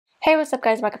Hey, what's up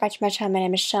guys, welcome back to my channel. My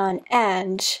name is Sean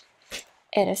and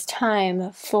it is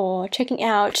time for checking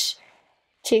out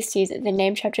TXT's The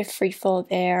Name Chapter FREEFALL,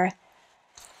 their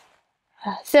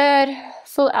third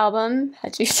full album.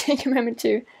 Had to take a moment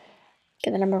to get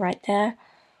the number right there.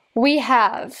 We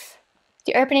have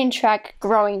the opening track,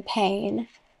 Growing Pain,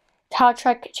 title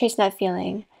track, Chasing That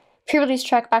Feeling, pre-release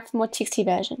track, Back for More TXT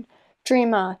version,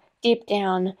 Dreamer, Deep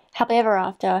Down, Happily Ever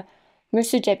After,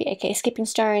 Moves to Debbie, aka Skipping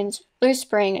Stones, Blue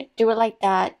Spring, Do It Like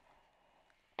That,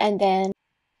 and then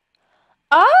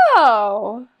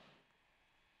oh,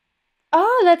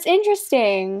 that's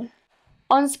interesting.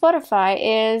 On Spotify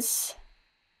is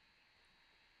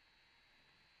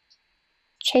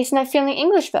Chasing That Feeling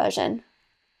English version.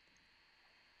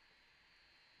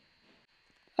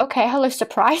 Okay, hello,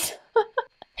 surprise.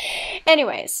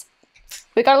 Anyways,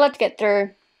 we got a lot to get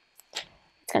through.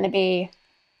 It's gonna be,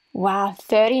 wow,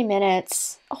 30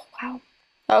 minutes. Oh, wow.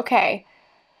 Okay.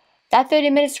 That 30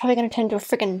 minutes is probably gonna turn into a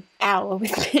freaking hour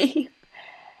with me.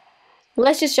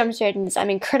 Let's just jump straight into this. I'm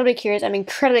incredibly curious. I'm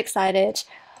incredibly excited.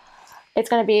 It's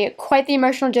gonna be quite the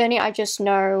emotional journey, I just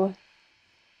know.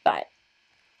 But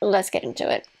let's get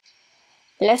into it.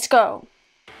 Let's go.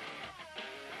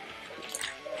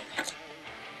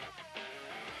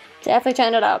 Definitely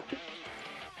turn it up.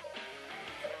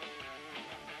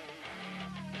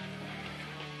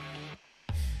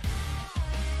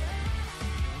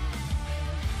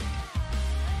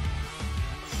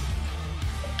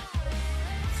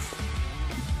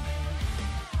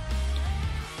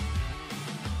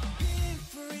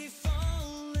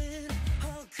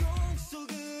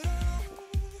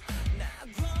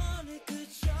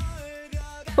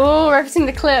 Oh, referencing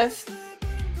the cliff.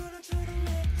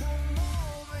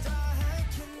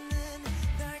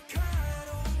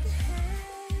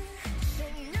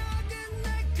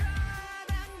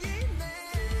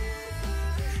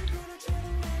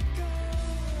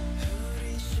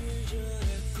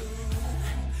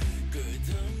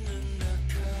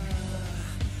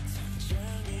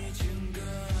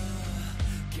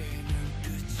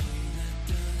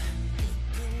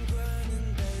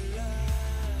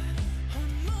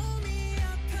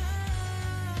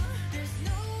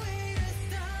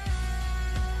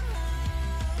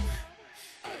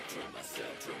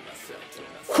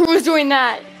 Who's doing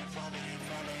that?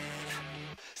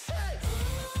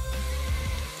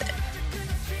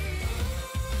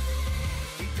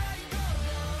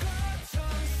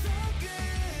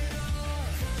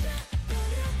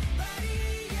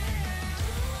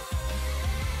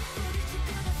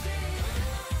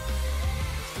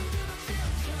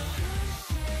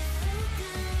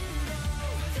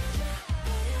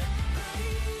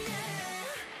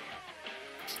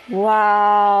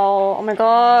 Wow, oh my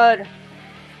god.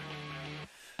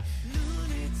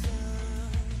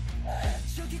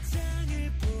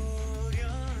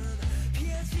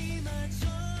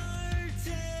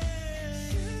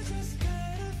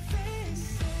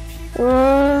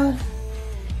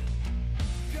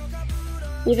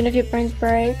 Even if your brains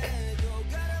break.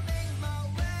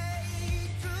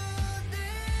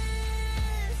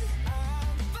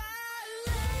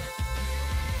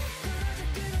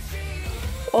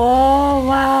 Oh,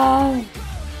 wow.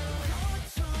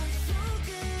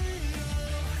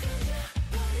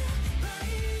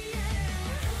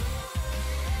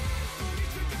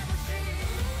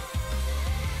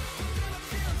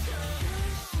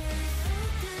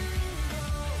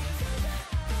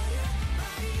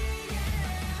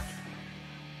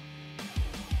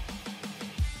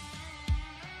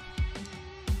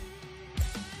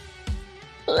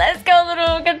 Let's go,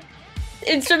 little good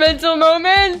instrumental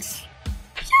moment.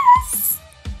 Yes.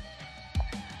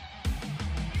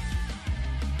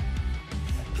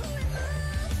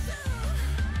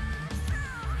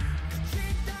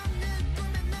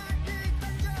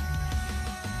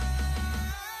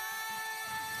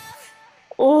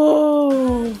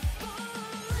 Oh.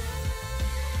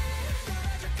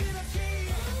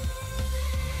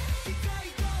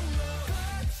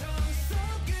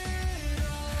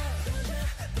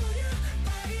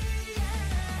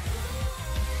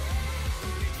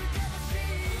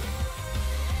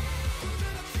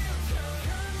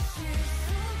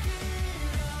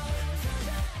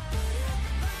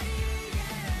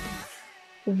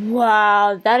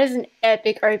 Wow, that is an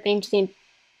epic opening to the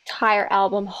entire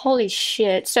album. Holy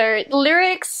shit. So, the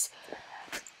lyrics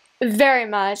very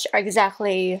much are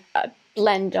exactly a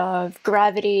blend of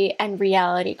gravity and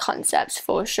reality concepts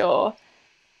for sure.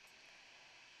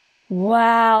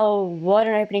 Wow, what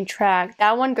an opening track.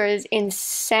 That one goes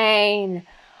insane.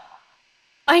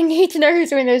 I need to know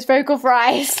who's doing those vocal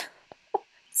fries.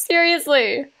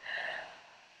 Seriously.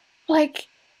 Like,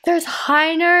 There's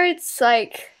high notes,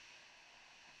 like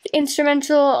the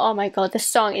instrumental. Oh my god, this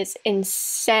song is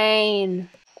insane.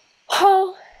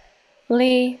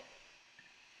 Holy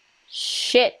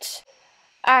shit.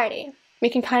 Alrighty, we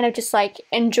can kind of just like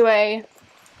enjoy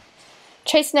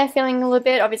chasing that feeling a little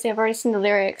bit. Obviously, I've already seen the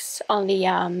lyrics on the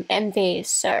MV,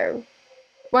 so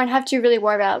won't have to really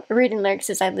worry about reading lyrics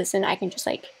as I listen. I can just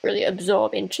like really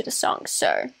absorb into the song.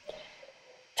 So,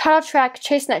 title track,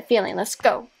 Chasing That Feeling. Let's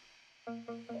go.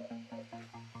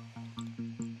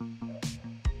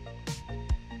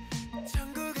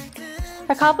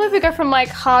 I can't believe we go from like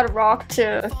hard rock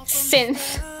to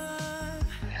synth.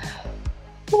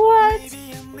 What?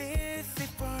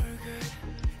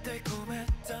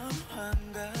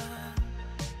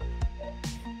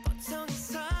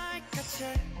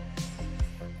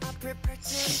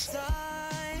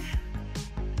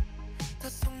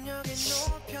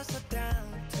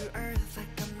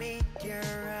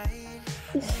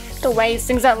 The way he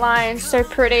sings that line is so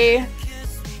pretty.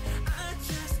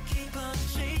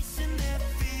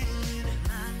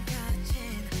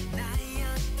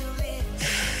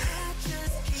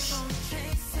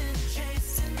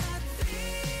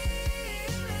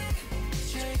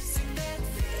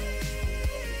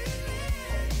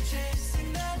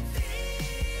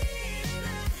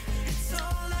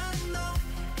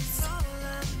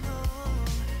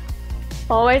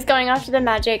 Always going after the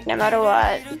magic, no matter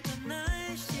what.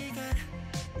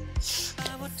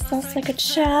 Sounds like a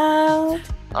child.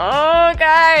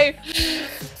 Okay.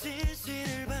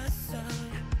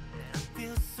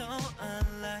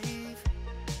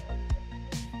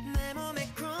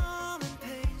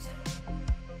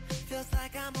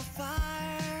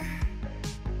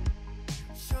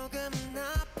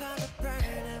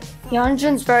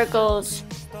 Yeonjun's vocals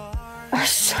are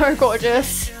so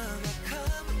gorgeous.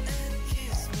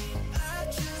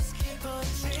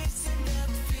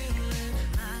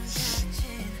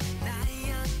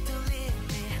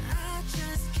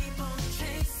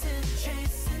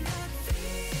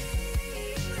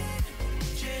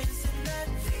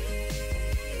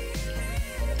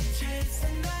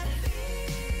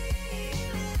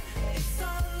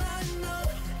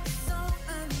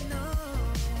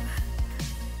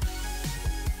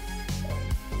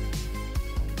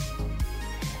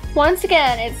 Once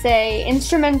again, it's a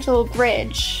instrumental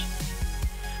bridge,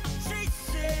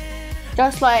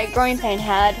 just like Growing Pain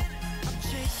had.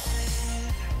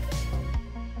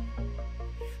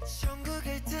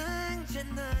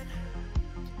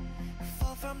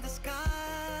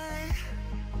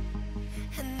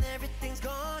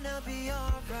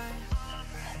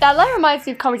 That line reminds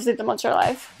me of Come to Sleep the Monster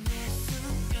Alive.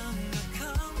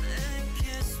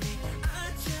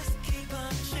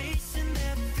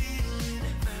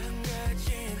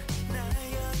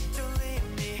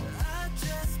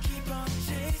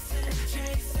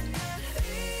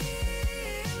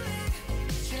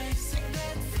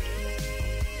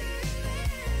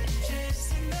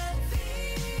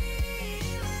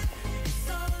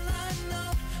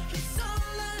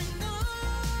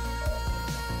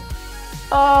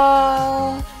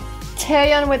 Oh,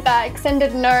 Taeyeon with that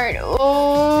extended note.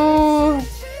 Oh.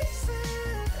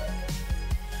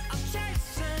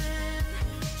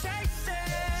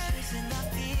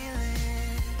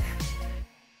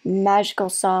 Magical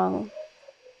song.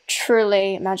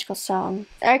 Truly magical song.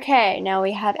 Okay, now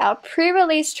we have our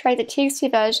pre-release track, the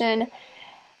TXT version.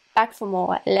 Back for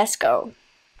more. Let's go.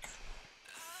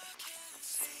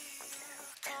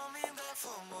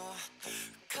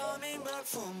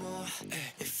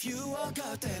 If you walk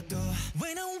out that door,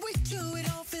 when I'm with you it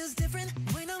all feels different.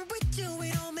 When I'm with you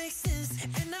it all makes sense,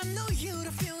 and I know you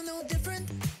to feel no different.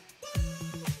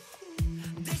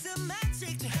 There's a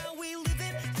magic to how we live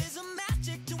it. There's a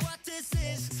magic to what this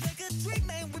is. It's like a dream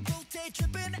and we both day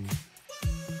tripping.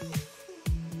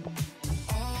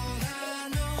 All I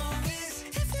know is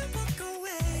if you walk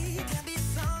away there'll be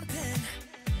something.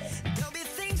 There'll be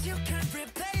things you can't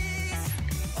replace.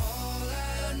 All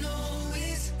I know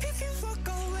is if you walk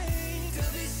away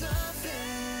there'll be something.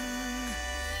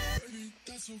 Baby,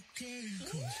 that's okay,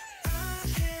 'cause I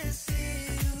can see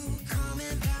you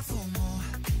coming back for more.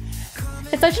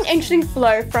 It's such an interesting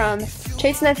flow from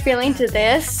Chasing That Feeling to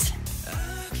this.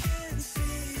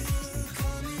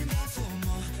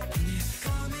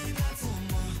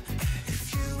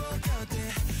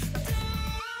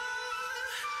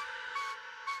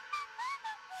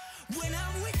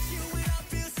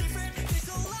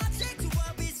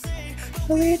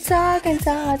 We talk and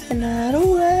talk, but not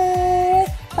away.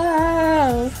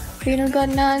 Oh, we don't got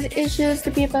none issues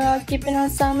to people are keeping on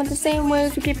some of the same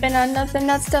ways. We keeping on nothing,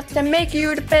 not stuff to make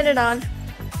you dependent on.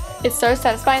 It's so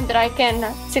satisfying that I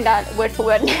can sing that word for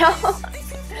word now.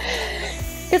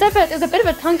 Because I felt it was a bit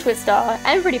of a tongue twister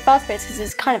and pretty fast paced because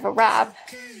it's kind of a rap.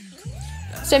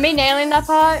 So me nailing that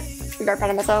part, I'm very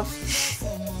proud of myself.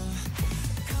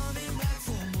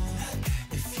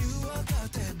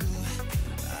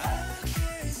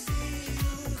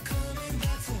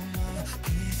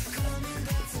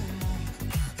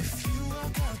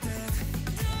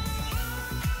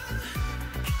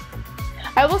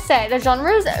 I will say the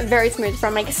genre is very smooth,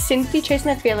 from like synthy chasing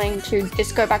that feeling to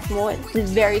disco back more. It's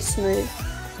very smooth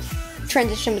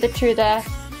transition with the two there.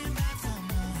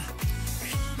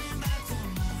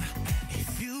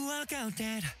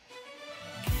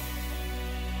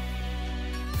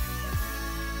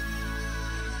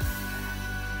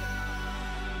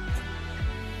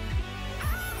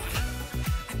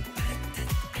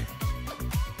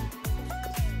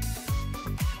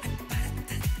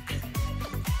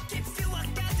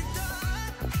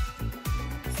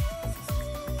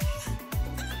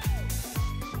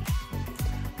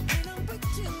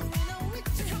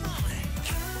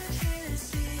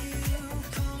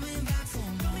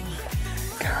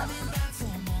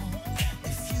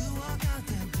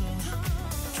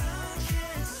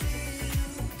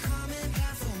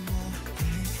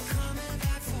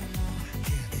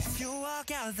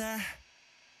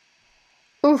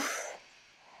 Oof.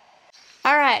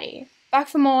 Alrighty, Back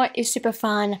for More is super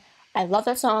fun. I love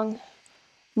that song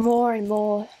more and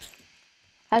more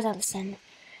as I listen.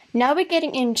 Now we're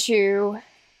getting into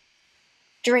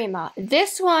Dreamer.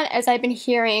 This one, as I've been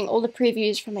hearing all the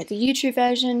previews from like the YouTube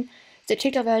version, the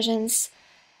TikTok versions,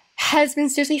 has been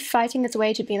seriously fighting its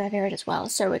way to be my favorite as well.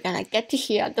 So we're gonna get to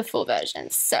hear the full version.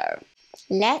 So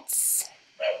let's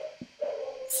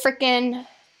freaking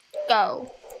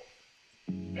go.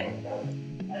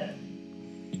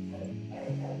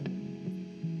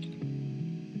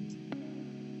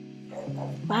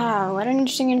 Wow, what an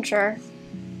interesting intro.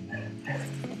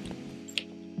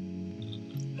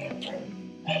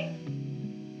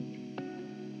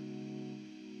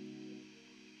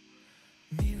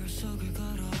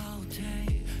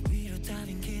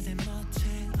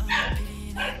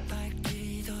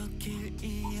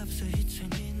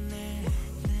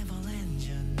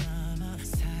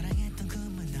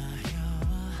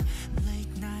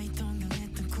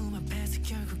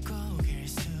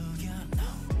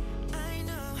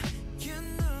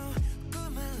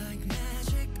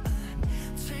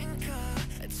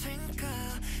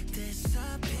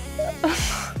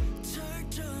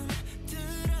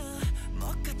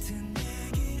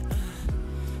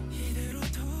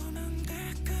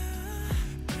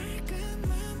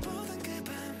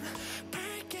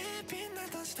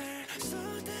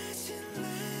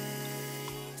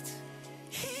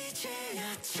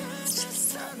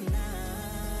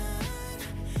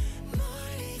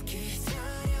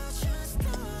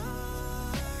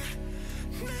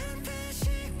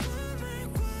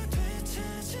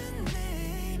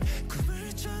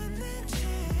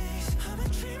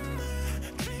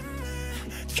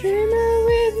 Dreamer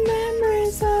with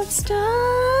memories of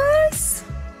stars.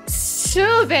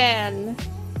 Sylvan.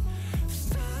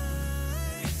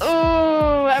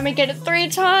 Oh, I'm gonna get it 3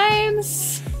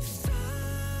 times.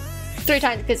 3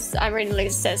 times because I'm reading like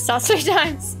it says stars 3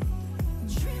 times.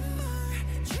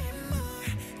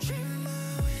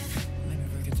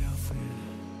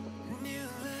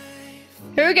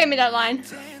 Who gave me that line?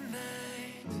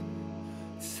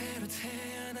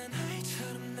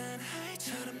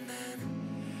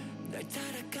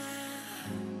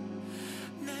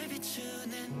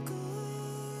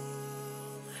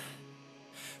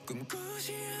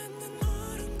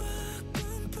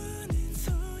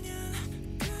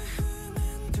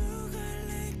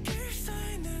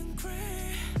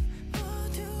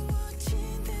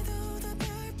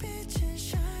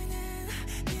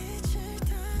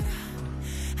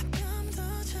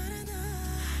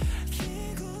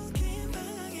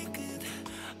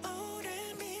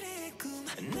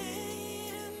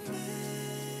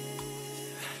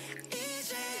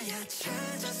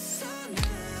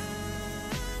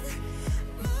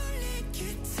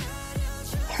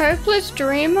 Hopeless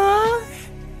Dreamer?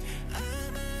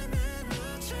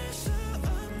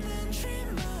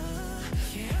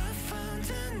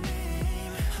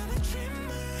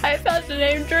 I found the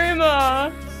name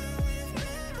Dreamer.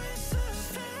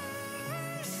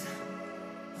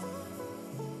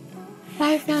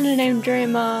 I found the name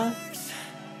Dreamer.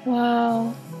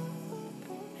 Wow.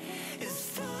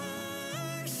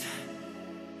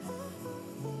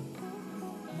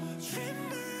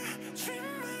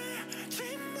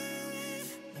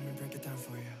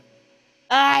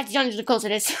 Ah, it's Johnny the close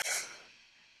it is.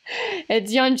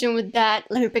 It's Yeonjun with that.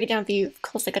 Let me break it down for you. Of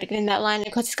course, I gotta give him that line.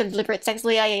 Of course, he's gonna deliver it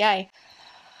sexily. Aye, aye, aye.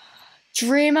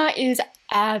 Dreamer is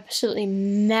absolutely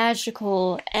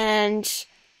magical, and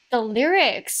the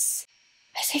lyrics,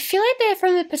 I feel like they're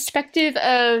from the perspective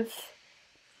of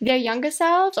their younger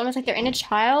selves, almost like their inner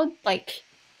child. Like,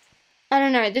 I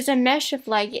don't know, there's a mesh of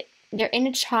like their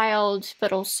inner child,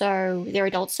 but also their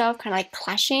adult self kind of like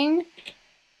clashing.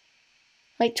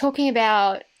 Like talking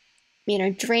about, you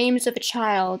know, dreams of a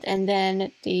child and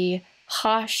then the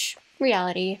harsh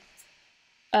reality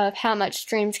of how much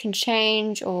dreams can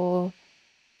change or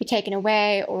be taken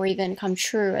away or even come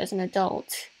true as an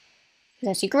adult.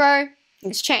 Because as you grow,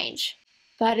 things change.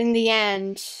 But in the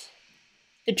end,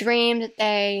 the dream that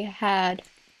they had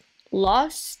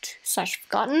lost /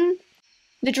 forgotten,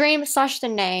 the dream / the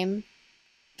name,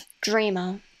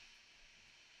 Dreamer.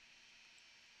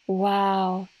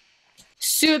 Wow.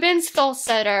 Subin's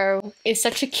falsetto is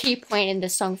such a key point in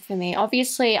this song for me.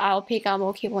 Obviously, I'll pick up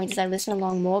more key points as I listen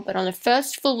along more, but on the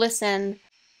first full listen,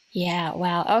 yeah,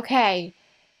 wow, okay.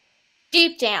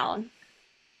 Deep down.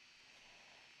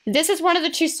 This is one of the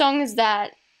two songs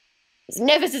that is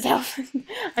nervous as hell.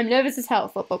 I'm nervous as hell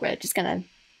for, but we're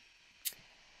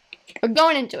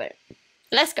going into it.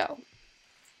 Let's go.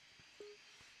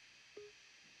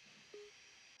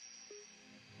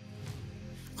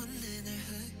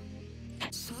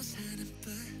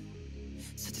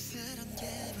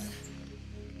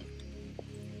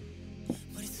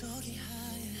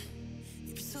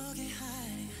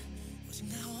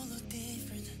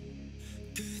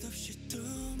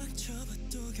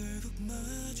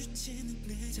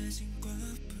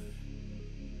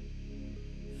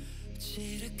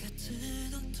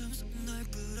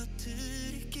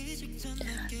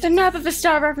 The Nap of a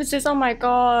Star references, oh my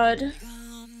god.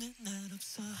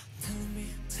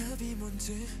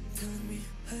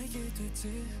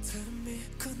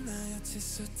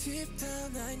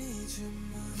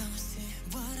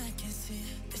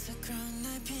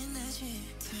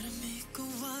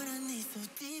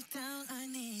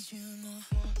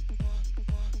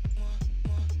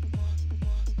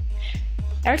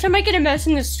 Every time I get immersed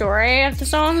in the story of the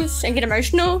songs and get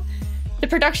emotional, the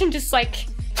production just like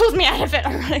pulls me out of it,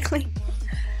 ironically.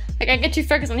 Like I get too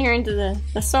focused on hearing to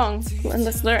the songs and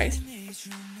the lyrics.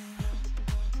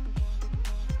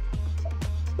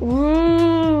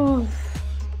 Ooh.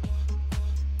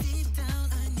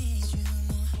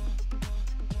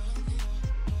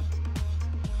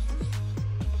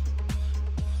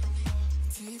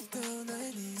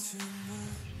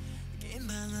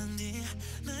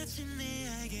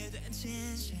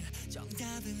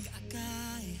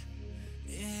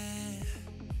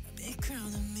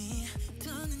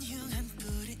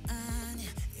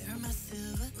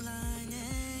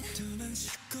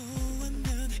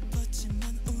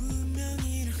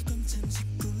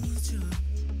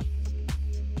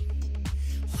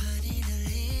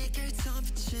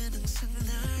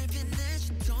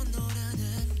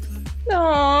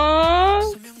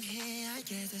 Aww.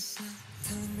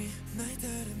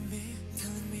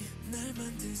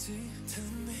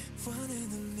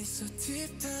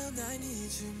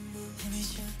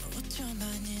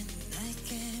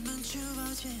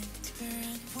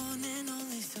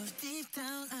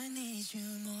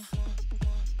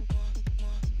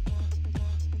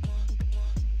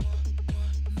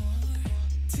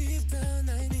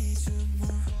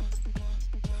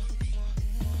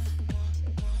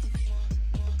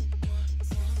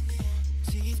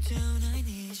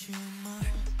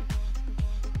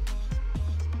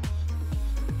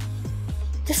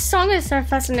 This song is so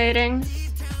fascinating.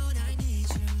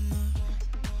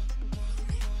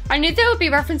 I knew there would be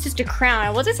references to Crown. I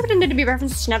wasn't expecting there to be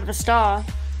references to Nap of a Star.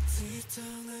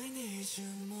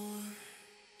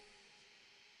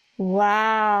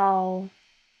 Wow.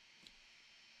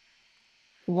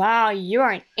 Wow, you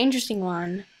are an interesting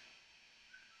one.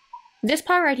 This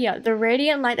part right here, the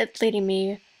radiant light that's leading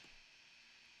me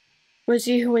was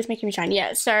you who was making me shine.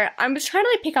 Yeah, so I was trying to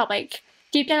like pick up like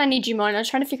deep down I need you more, and I was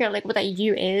trying to figure out like what that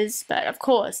you is, but of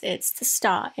course it's the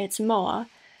star, it's more.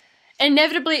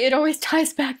 Inevitably it always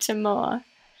ties back to more.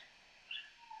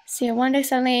 So yeah, one day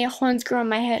suddenly horns grew on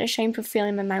my head, a shameful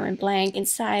feeling, my mind went blank,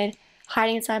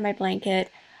 hiding inside my blanket.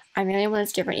 I'm the only one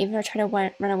that's different, even though I try to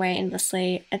run away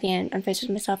endlessly. At the end, I'm faced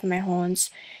with myself and my horns,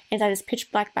 inside this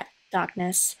pitch black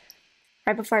darkness.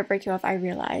 Right before I break you off, I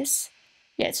realize.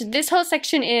 Yeah, so this whole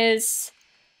section is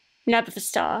Nap of a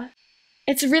Star.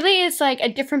 It's like a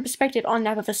different perspective on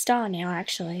Nap of a Star now,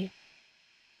 actually.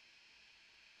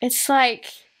 It's like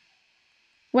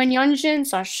when Yeonjun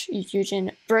 /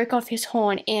 Yujin broke off his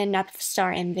horn in Nap of a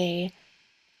Star MV.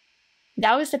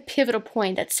 That was the pivotal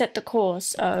point that set the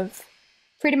course of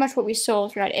pretty much what we saw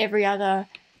throughout every other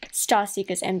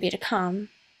Starseekers MV to come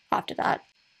after that.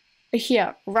 But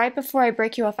here, right before I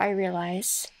break you off, I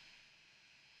realize...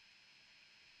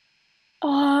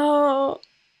 Oh,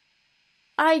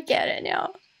 I get it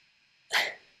now.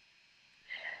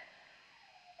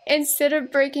 Instead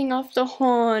of breaking off the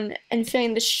horn and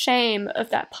feeling the shame of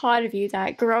that part of you,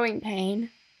 that growing pain,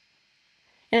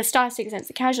 in a Starseeker sense,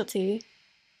 the casualty,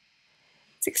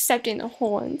 it's accepting the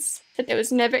horns, that there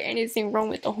was never anything wrong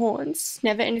with the horns,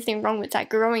 never anything wrong with that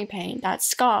growing pain, that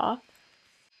scar.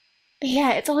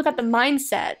 Yeah, it's all about the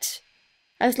mindset.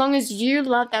 As long as you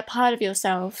love that part of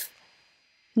yourself,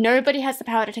 nobody has the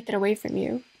power to take that away from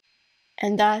you.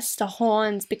 And thus, the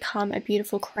horns become a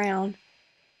beautiful crown.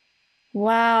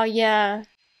 Wow, yeah.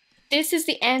 This is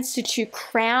the answer to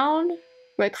Crown,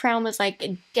 where Crown was like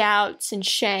doubts and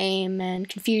shame and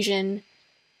confusion,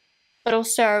 but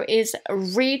also is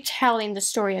retelling the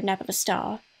story of Nap of a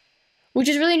Star, which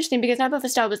is really interesting because Nap of a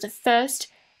Star was the first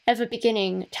ever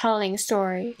beginning telling of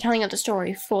the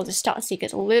story for the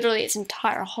Starseekers, literally its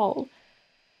entire whole.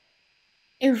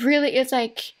 It really is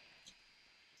like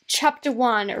Chapter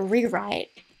 1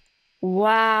 rewrite.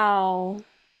 Wow.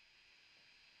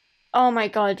 Oh my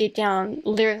god, deep down,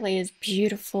 lyrically is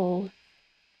beautiful.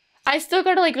 I still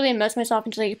gotta like really immerse myself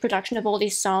into like production of all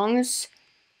these songs.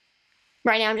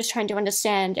 Right now I'm just trying to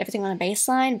understand everything on the bass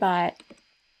line, but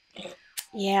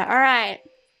yeah, alright.